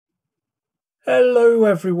Hello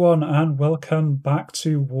everyone and welcome back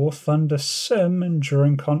to Warthunder Sim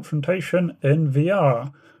Enduring Confrontation in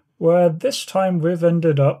VR, where this time we've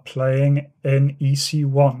ended up playing in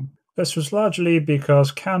EC1. This was largely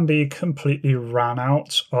because Candy completely ran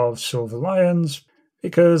out of Silver Lions,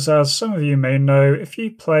 because as some of you may know, if you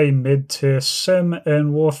play mid-tier Sim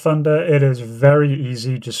in Warthunder, it is very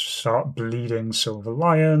easy just to start bleeding Silver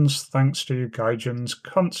Lions thanks to Gaijin's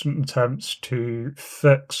constant attempts to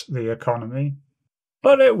fix the economy.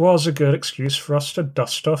 But it was a good excuse for us to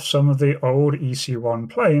dust off some of the old EC1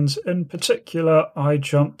 planes. In particular, I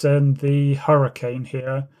jumped in the Hurricane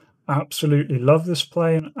here. Absolutely love this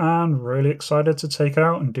plane and really excited to take it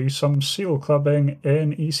out and do some seal clubbing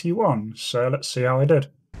in EC1. So let's see how I did.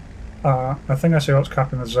 I think I see what's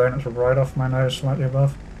capping the zone. It's right off my nose, slightly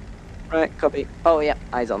above. Right, copy. Oh yeah,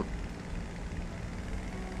 eyes on.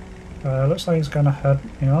 Looks like he's going to head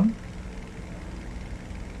me on.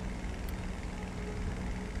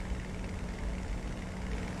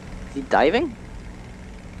 Is he diving?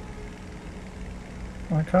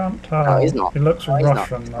 I can't tell. No, he's not. He looks No, he's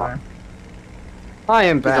Russian not. though. I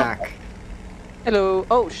am back. Hello.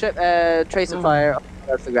 Oh shit. Trace of fire.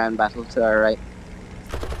 That's the ground battle to our right.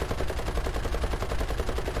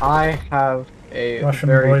 I have a Russian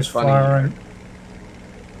very boys funny. firing.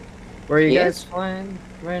 Where are you He guys is? flying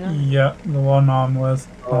right now? Yeah, the one I'm with.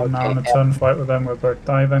 I'm now in a Okay. turn fight with them. We're both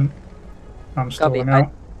diving. I'm stalling Copy.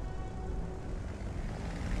 out.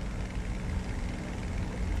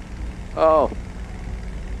 Oh.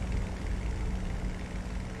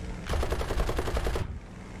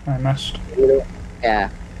 I missed. Yeah.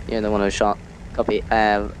 You're the one who shot. Copy.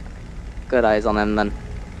 Good eyes on him then.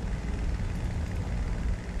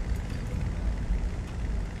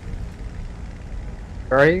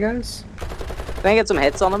 Where are you guys? Can I get some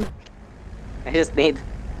hits on him? I just need.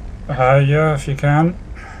 Yeah, if you can.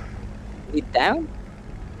 Need down?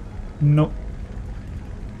 Nope.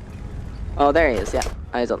 Oh, there he is. Yeah.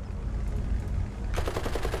 Eyes on.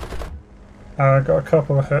 Got a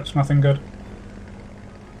couple of hits, nothing good.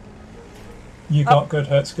 You got good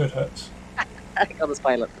hits, good hits. I got his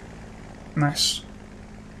pilot. Nice.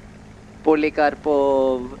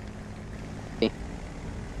 Polikarpov.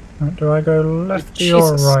 Do I go lefty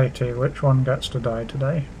or Jesus. righty? Which one gets to die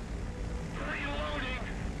today?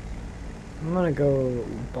 I'm gonna go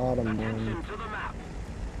bottom one.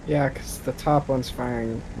 Yeah, because the top one's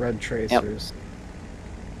firing red tracers.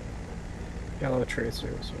 Yellow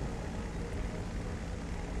tracers.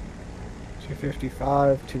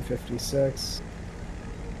 255, 256,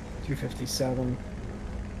 257.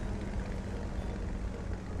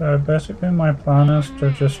 Basically my plan is to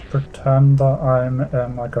just pretend that I'm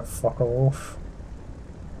in like a fucker wolf.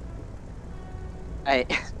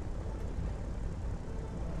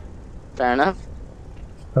 Fair enough.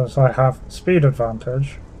 Because I have speed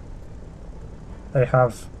advantage. They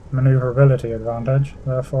have maneuverability advantage,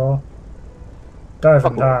 therefore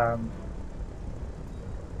diving down.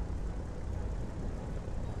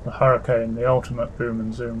 The Hurricane, the ultimate boom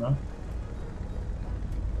and zoomer.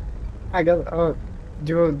 I guess. Oh,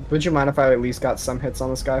 would you mind if I at least got some hits on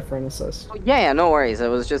this guy for an assist? Oh, yeah, no worries. It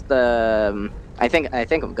was just I think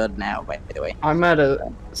I'm good now. By the way. I'm at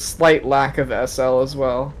a slight lack of SL as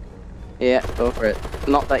well. Yeah, go for it.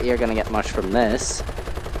 Not that you're gonna get much from this.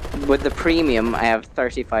 With the premium, I have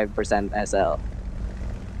 35% SL.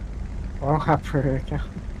 I'll have per account.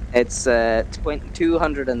 It's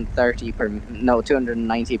 230 per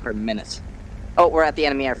 290 per minute. Oh, we're at the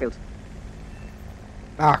enemy airfield.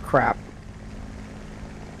 Ah, crap.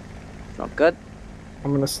 Not good.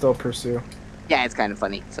 I'm gonna still pursue. Yeah, it's kind of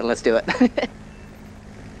funny. So let's do it.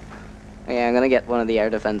 Yeah, I'm gonna get one of the air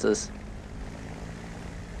defenses.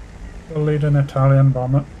 We'll lead an Italian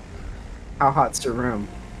bomber. How hot's your room?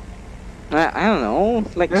 I don't know.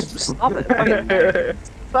 Like, stop it.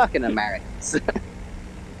 Fucking Americans.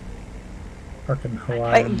 Fucking Like,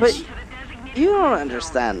 Hawaiians. but you don't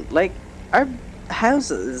understand. Like, our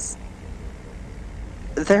houses,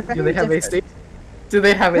 they're very Do they have different. AC? Do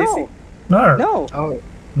they have AC? No, No. Oh,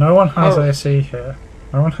 no one has Oh. AC here.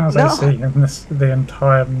 No one has No. AC in the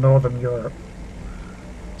entire northern Europe.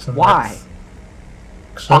 So why?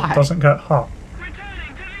 Because Why? it doesn't get hot.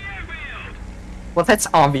 Well, that's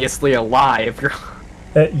obviously a lie. If you're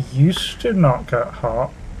It used to not get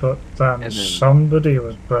hot, but then And then- somebody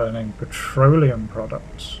was burning petroleum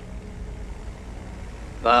products.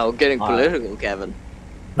 Wow, getting Why? political, Kevin.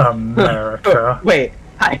 America. wait,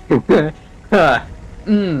 hi.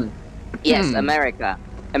 Yes, Hmm. America,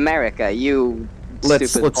 you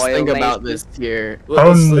Let's stupid oil think about nation. this here.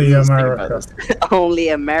 Only let's think about America. this. Only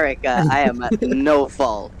America. I am at no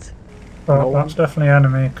fault. Well, No that's definitely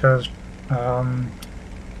enemy, because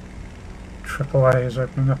AAA is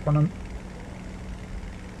opening up on him.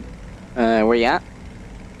 Where you at?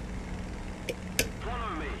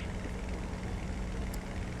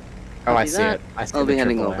 Oh, I See see that? it. I see I'll the be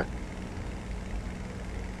heading AAA. over.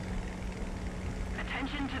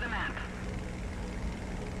 Attention to the map.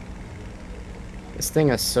 This thing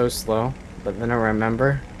is so slow, but then I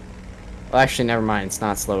remember. Well, actually, never mind. It's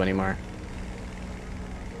not slow anymore.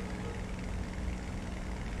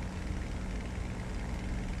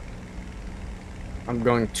 I'm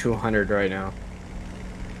going 200 right now.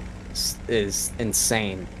 This is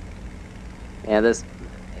insane. Yeah, this.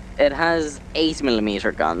 It has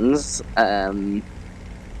 8mm guns.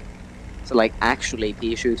 So like actually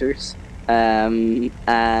pea shooters. And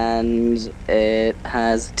it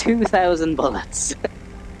has 2,000 bullets.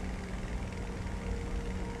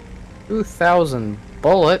 2,000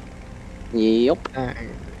 bullet? Yup.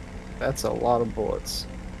 Dang, that's a lot of bullets.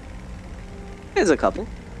 There's a couple.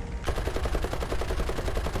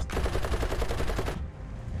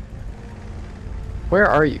 Where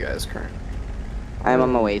are you guys currently? I'm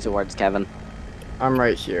on my way towards Kevin. I'm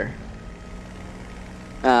right here.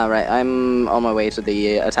 Right, I'm on my way to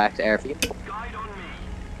the attacked airfield. Guide on me.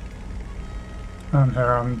 And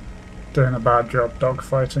here I'm doing a bad job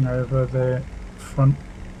dogfighting over the front.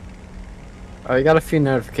 Oh, you got a few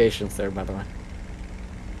notifications there, by the way.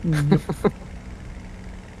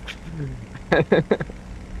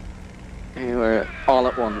 We were all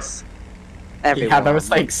at once. Everyone Yeah, there was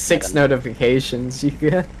like wanted 6 Kevin. notifications you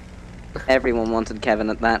get. Everyone wanted Kevin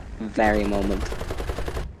at that very moment.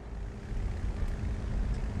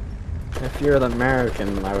 If you're an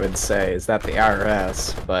American, I would say, is that the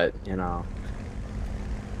IRS, but, you know.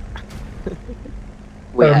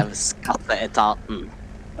 We Um, have Scotland.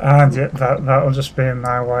 And yeah, that'll just be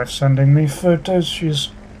my wife sending me photos. She's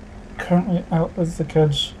currently out with the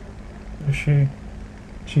kids. She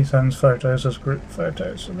sends photos as group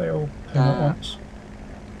photos, so they all ping at once.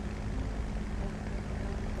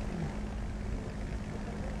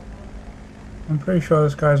 I'm pretty sure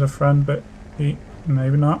this guy's a friend, but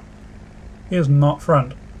maybe not. He is not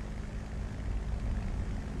friend.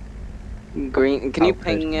 Green, can you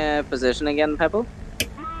Okay. ping position again, Pebble? Move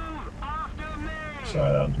after me.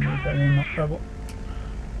 Sorry, that was me banging that Pebble.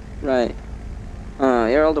 Right.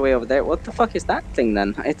 You're all the way over there. What the fuck is that thing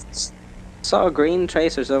then? I saw green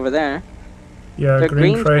tracers over there. Yeah, They're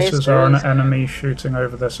green green tracers are an tracers. enemy shooting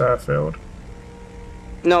over this airfield.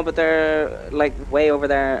 No, but they're like way over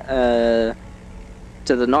there,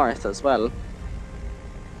 to the north as well.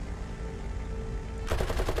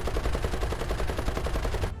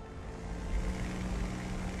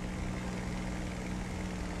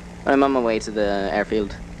 I'm on my way to the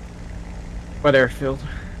airfield. What airfield?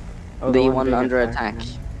 Oh, The one being under attacked, attack.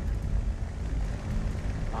 man.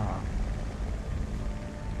 Ah.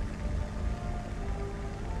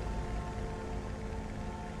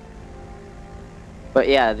 But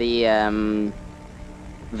yeah, the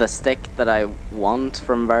stick that I want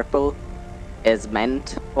from Purple is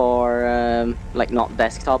meant for like not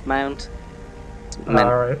desktop mount. It's meant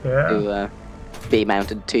Alright, yeah. to be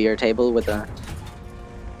mounted to your table with a.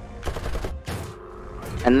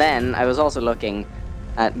 And then I was also looking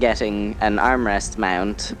at getting an armrest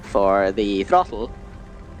mount for the throttle.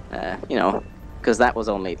 You know, because that was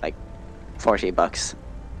only like $40,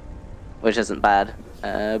 which isn't bad.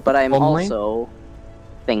 But I'm Only? also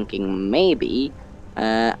thinking maybe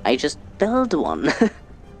I just build one.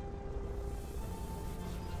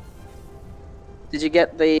 Did you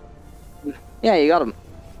get the? Yeah, you got him.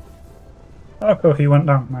 Oh, cool, he went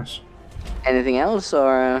down. Nice. Anything else,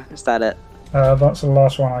 or is that it? That's the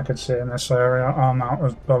last one I could see in this area. I'm out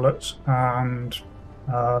of bullets and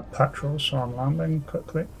petrol, so I'm landing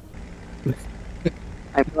quickly.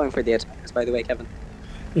 I'm going for the attackers, by the way, Kevin.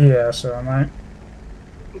 Yeah, so am I.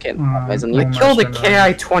 Okay, Um, eyes on I you. almost killed a in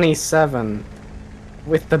range. KI-27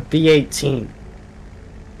 with the B-18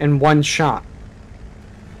 in one shot.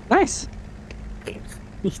 Nice.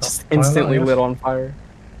 He just pilot, instantly yes. lit on fire.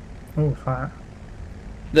 Oh, fire.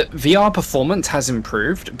 The VR performance has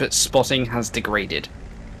improved, but spotting has degraded.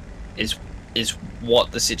 Is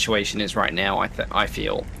what the situation is right now. I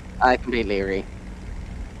feel. I completely agree.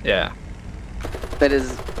 Yeah. That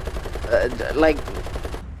is, like,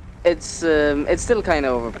 it's still kind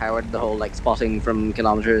of overpowered, the whole like spotting from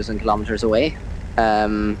kilometers and kilometers away.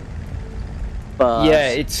 But Yeah,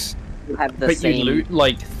 it's. you have the But same. you loot,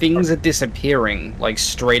 like, things are disappearing, like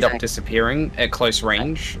straight up Exactly. disappearing at close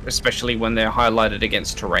range, especially when they're highlighted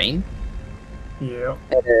against terrain. Yeah.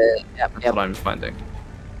 Yep, That's yep. what I'm finding.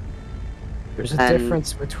 There's a And-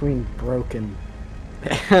 difference between broken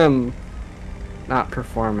and not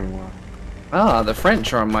performing well. Ah, the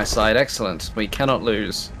French are on my side. Excellent. We cannot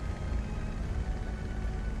lose.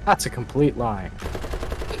 That's a complete lie.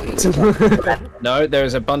 No,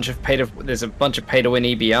 there's a bunch of pay to win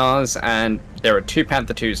EBRs, and there are 2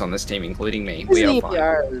 Panther 2s on this team, including me. We Isn't are fine.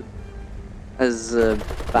 EPR as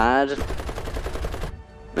bad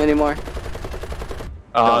anymore?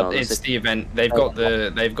 No, It's the event.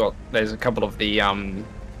 There's a couple of the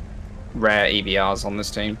rare EBRs on this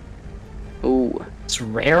team. Ooh. It's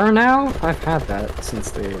rare now? I've had that since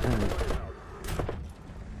the event.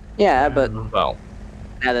 Yeah, but Well,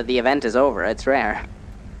 now that the event is over, it's rare.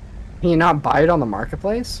 Can you not buy it on the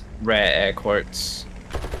marketplace? rare air quotes.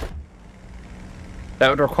 That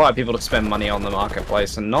would require people to spend money on the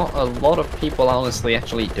marketplace, and not a lot of people honestly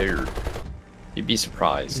actually do. You'd be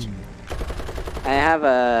surprised. I have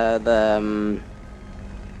the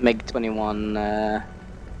MiG-21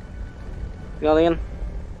 Guardian?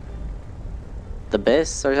 The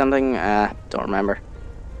BIS or something? Don't remember.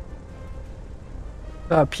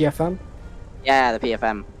 PFM? Yeah, the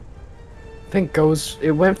PFM. I think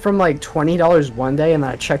it went from like $20 one day, and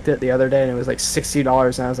then I checked it the other day and it was like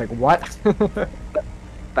 $60, and I was like, what?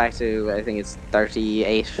 Back to, I think it's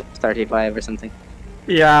 38, 35 or something.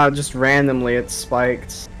 Yeah, just randomly it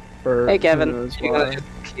spiked. For Hey Kevin, who knows you're why. gonna just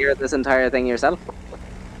clear this entire thing yourself?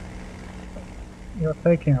 You're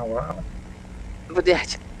taking a while. But yeah,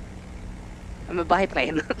 I'm a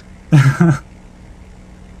biplane.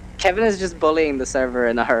 Kevin is just bullying the server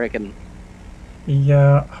in a hurricane.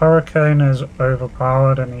 Yeah, Hurricane is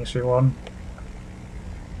overpowered in EC1.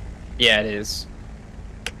 Yeah, it is.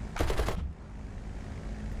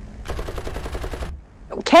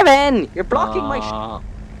 Oh, Kevin, you're blocking my.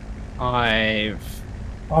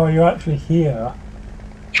 Oh, you're actually here.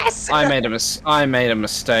 Yes. I made a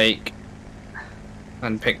mistake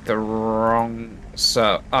and picked the wrong.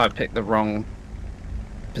 So I picked the wrong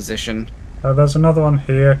position. There's another one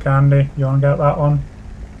here, Candy. You want to get that one?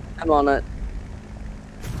 I'm on it.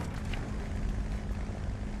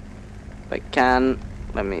 If I can,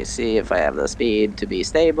 let me see if I have the speed to be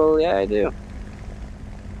stable. Yeah, I do.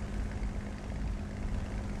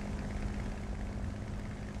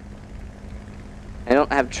 I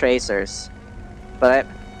don't have tracers, but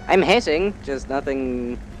I'm hitting, just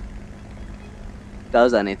nothing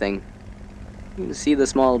does anything. You can see the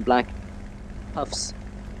small black puffs.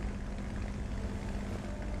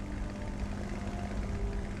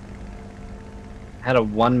 Had a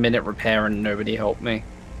 1-minute repair and nobody helped me.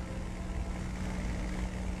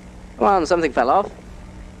 Come on, something fell off.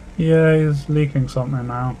 Yeah, he's leaking something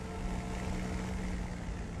now.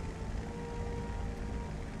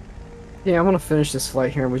 Yeah, I'm gonna finish this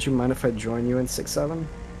flight here. Would you mind if I join you in 6-7?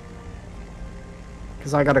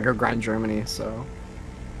 Because I gotta go grind Germany, so.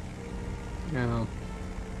 Yeah.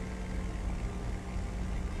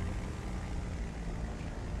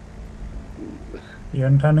 You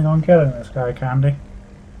intending on killing this guy, Candy?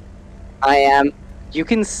 I am. You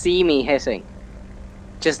can see me hitting.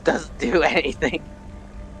 Just doesn't do anything.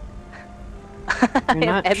 You're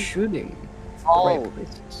not I'm shooting. all- Right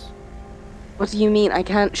places. What do you mean? I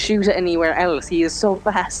can't shoot anywhere else. He is so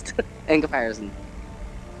fast in comparison.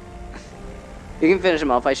 You can finish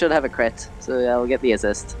him off. I should have a crit, so I'll get the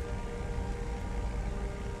assist.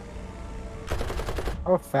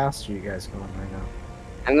 How fast are you guys going right now?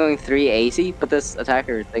 I'm going 380, but this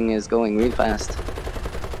attacker thing is going real fast.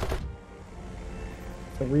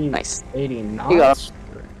 380 You got knots?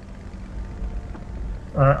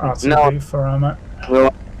 RTB No. for Emmett.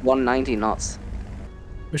 We're 190 knots.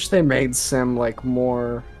 Wish they made Sim like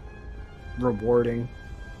more rewarding.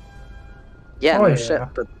 Yeah, Oh, no yeah. shit,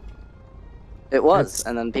 but it was, It's-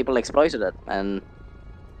 and then people exploited it, and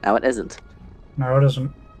now it isn't. No, it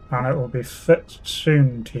isn't. And it will be fixed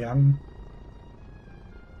soon, TM.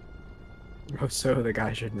 Oh, so the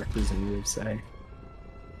guy should representative say.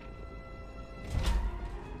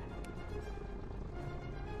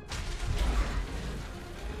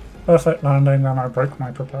 Perfect landing, then I broke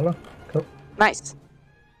my propeller. Cool. Nice.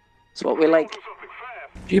 That's what we like.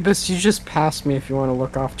 Jeebus, you just passed me if you want to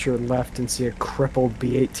look off to your left and see a crippled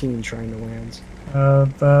B-18 trying to land.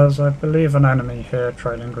 There's, I believe, an enemy here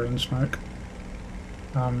trailing green smoke.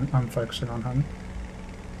 I'm focusing on him.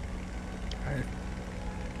 Alright.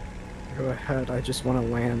 Go ahead, I just want to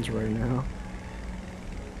land right now.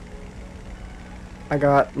 I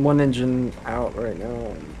got one engine out right now,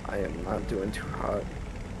 and I am not doing too hot.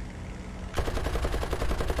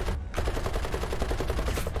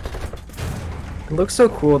 It looks so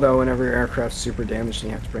cool though whenever your aircraft's super damaged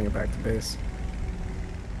and you have to bring it back to base.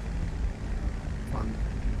 Fun.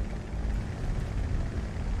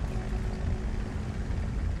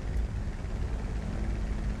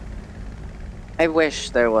 I wish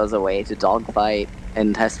there was a way to dogfight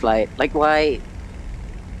in test flight. Like, why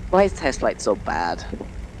is test flight so bad?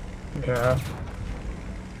 Yeah.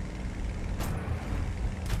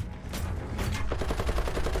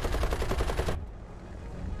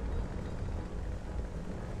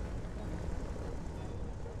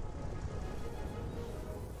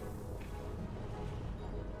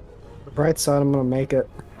 The bright side, I'm gonna make it.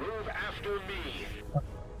 Move after me.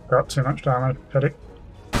 Got too much damage. Pity.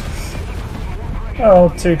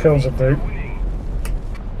 Oh, 2 kills of boot.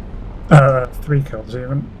 3 kills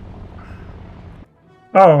even.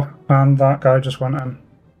 Oh, and that guy just went in.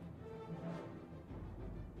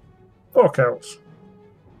 4 kills.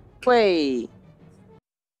 Way.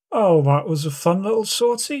 Oh, that was a fun little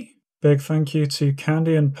sortie. Big thank you to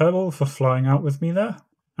Candy and Pebble for flying out with me there.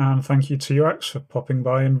 And thank you to UX for popping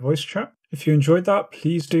by in voice chat. If you enjoyed that,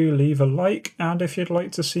 please do leave a like, and if you'd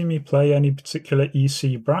like to see me play any particular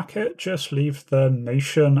EC bracket, just leave the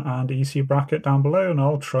nation and EC bracket down below and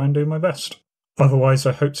I'll try and do my best. Otherwise,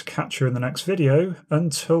 I hope to catch you in the next video.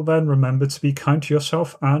 Until then, remember to be kind to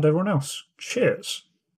yourself and everyone else. Cheers!